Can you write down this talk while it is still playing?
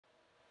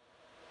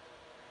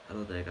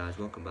Hello there guys,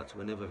 welcome back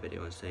to another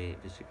video and saying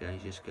this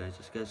guys,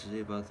 to see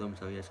about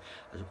thumbs up. Yes,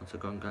 I just want to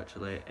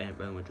congratulate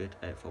Real Madrid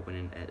for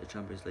winning the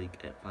Champions League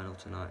final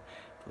tonight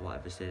for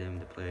whatever stadium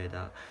they played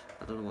at.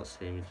 I don't know what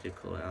stadium you did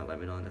call it out, let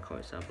me know in the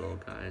comments down below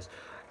guys.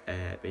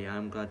 But yeah,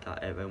 I'm glad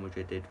that Real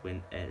Madrid did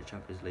win the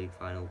Champions League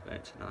final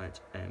tonight.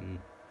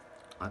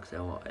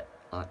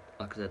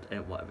 Like I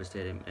said, whatever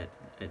stadium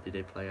they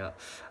did play at.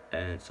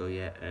 So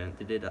yeah,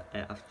 they did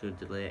have to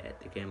delay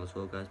the game as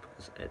well, guys,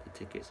 because the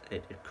tickets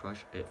did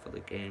crash for the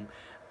game,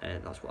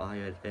 and that's what I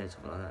heard,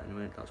 something like that.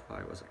 Anyway, that's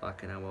why it was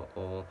like an hour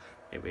or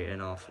maybe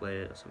an hour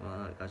late or something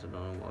like that, guys. I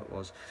don't know what it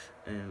was.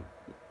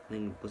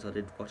 Thing was I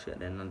did watch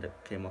it and then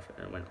I came off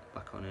it and went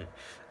back on it.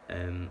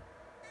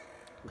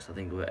 Because I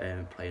think we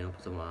were playing up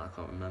or something like that, I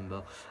can't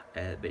remember.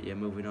 But yeah,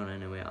 moving on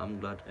anyway,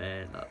 I'm glad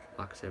that,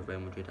 like I said, Real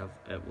Madrid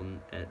have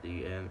won the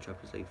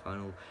Champions League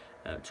final.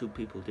 Two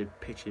people did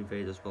pitch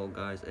invade as well,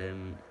 guys.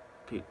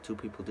 Two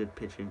people did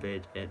pitch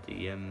invade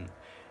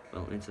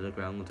well, into the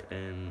ground,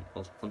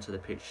 onto the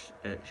pitch,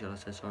 shall I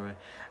say, sorry,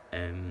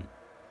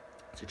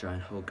 to try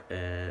and hug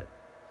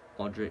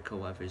Modric or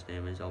whatever his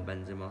name is, or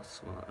Benzema,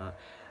 something like that.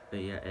 But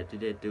yeah, they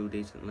did do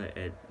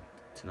decently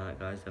tonight,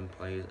 guys. Them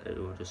players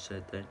who I just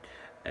said then.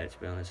 To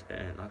be honest,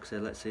 like I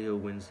said, let's see who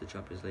wins the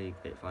Champions League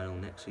final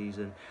next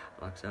season.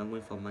 Like I said, I'm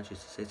going for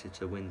Manchester City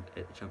to win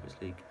the Champions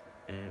League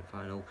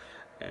final.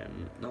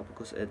 Not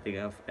because they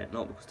have,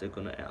 not because they're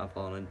gonna have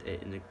Haaland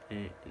in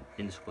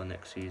the squad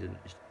next season.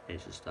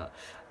 It's just that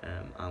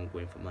I'm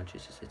going for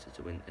Manchester City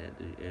to win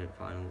the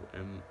final.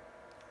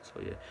 So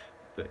yeah.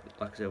 But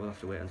like I said, we'll have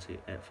to wait and see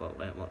for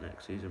what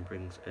next season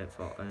brings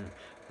for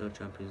the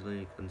Champions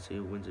League, and see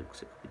who wins it.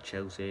 Because it could be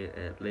Chelsea,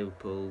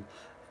 Liverpool.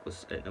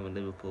 Because knowing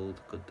Liverpool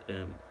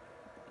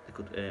they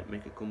could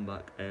make a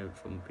comeback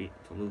from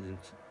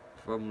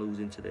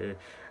losing today,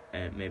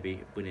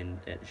 maybe winning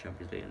the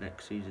Champions League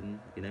next season.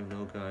 You never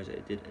know, guys.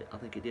 I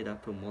think it did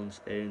happen once.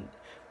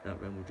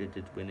 That Real Madrid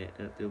did win it.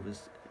 The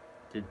others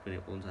did win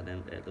it once, and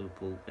then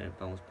Liverpool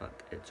bounced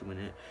back to win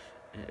it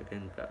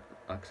again. But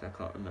like I said, I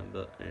can't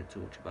remember too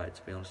much about it,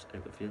 to be honest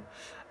with you.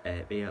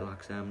 But yeah,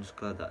 like I said, I'm just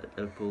glad that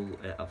Liverpool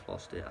have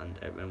lost it and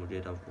Real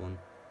Madrid have won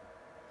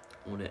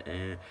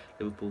it.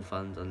 Liverpool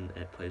fans and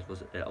players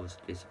was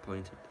obviously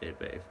disappointed,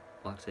 but if,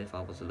 like I say, if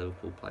I was a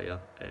Liverpool player,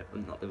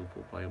 not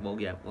Liverpool player, well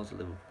yeah, was a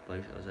Liverpool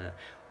player, should I say,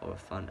 or a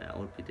fan, I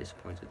would be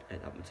disappointed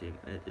that my team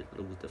did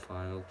lose the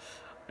final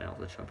of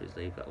the Champions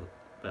League. But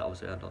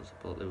obviously I don't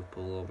support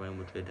Liverpool or Real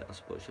Madrid. I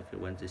support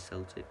Sheffield Wednesday,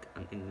 Celtic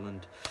and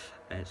England.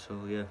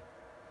 So yeah.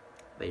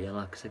 But yeah,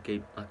 like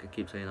I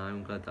keep saying,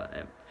 I'm glad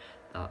that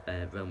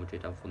Real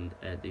Madrid have won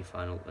the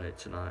final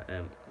tonight.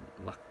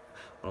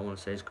 What I want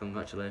to say is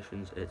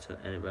congratulations to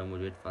any Real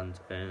Madrid fans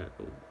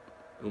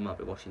who might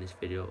be watching this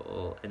video,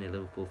 or any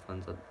Liverpool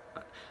fans.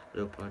 I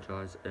do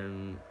apologise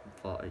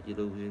for you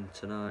losing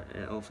tonight.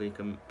 Hopefully you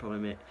can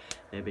probably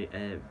maybe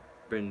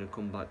bring a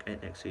comeback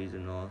next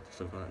season or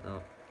something like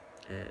that.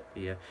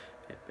 Yeah,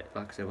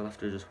 like I said, we'll have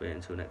to just wait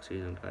until next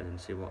season, guys, and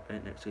see what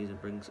next season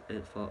brings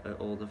for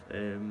all the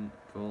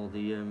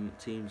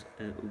teams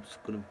who's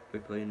going to be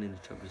playing in the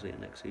Champions League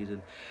next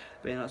season.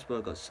 But yeah, that's what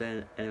I've got to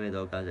say anyway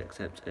though, guys,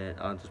 except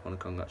I just want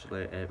to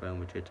congratulate Real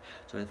Madrid.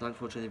 So thanks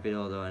for watching the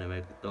video though.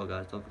 Anyway though,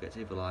 guys, don't forget to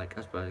leave a like.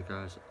 As well,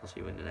 guys, I'll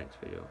see you in the next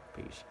video.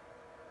 Peace.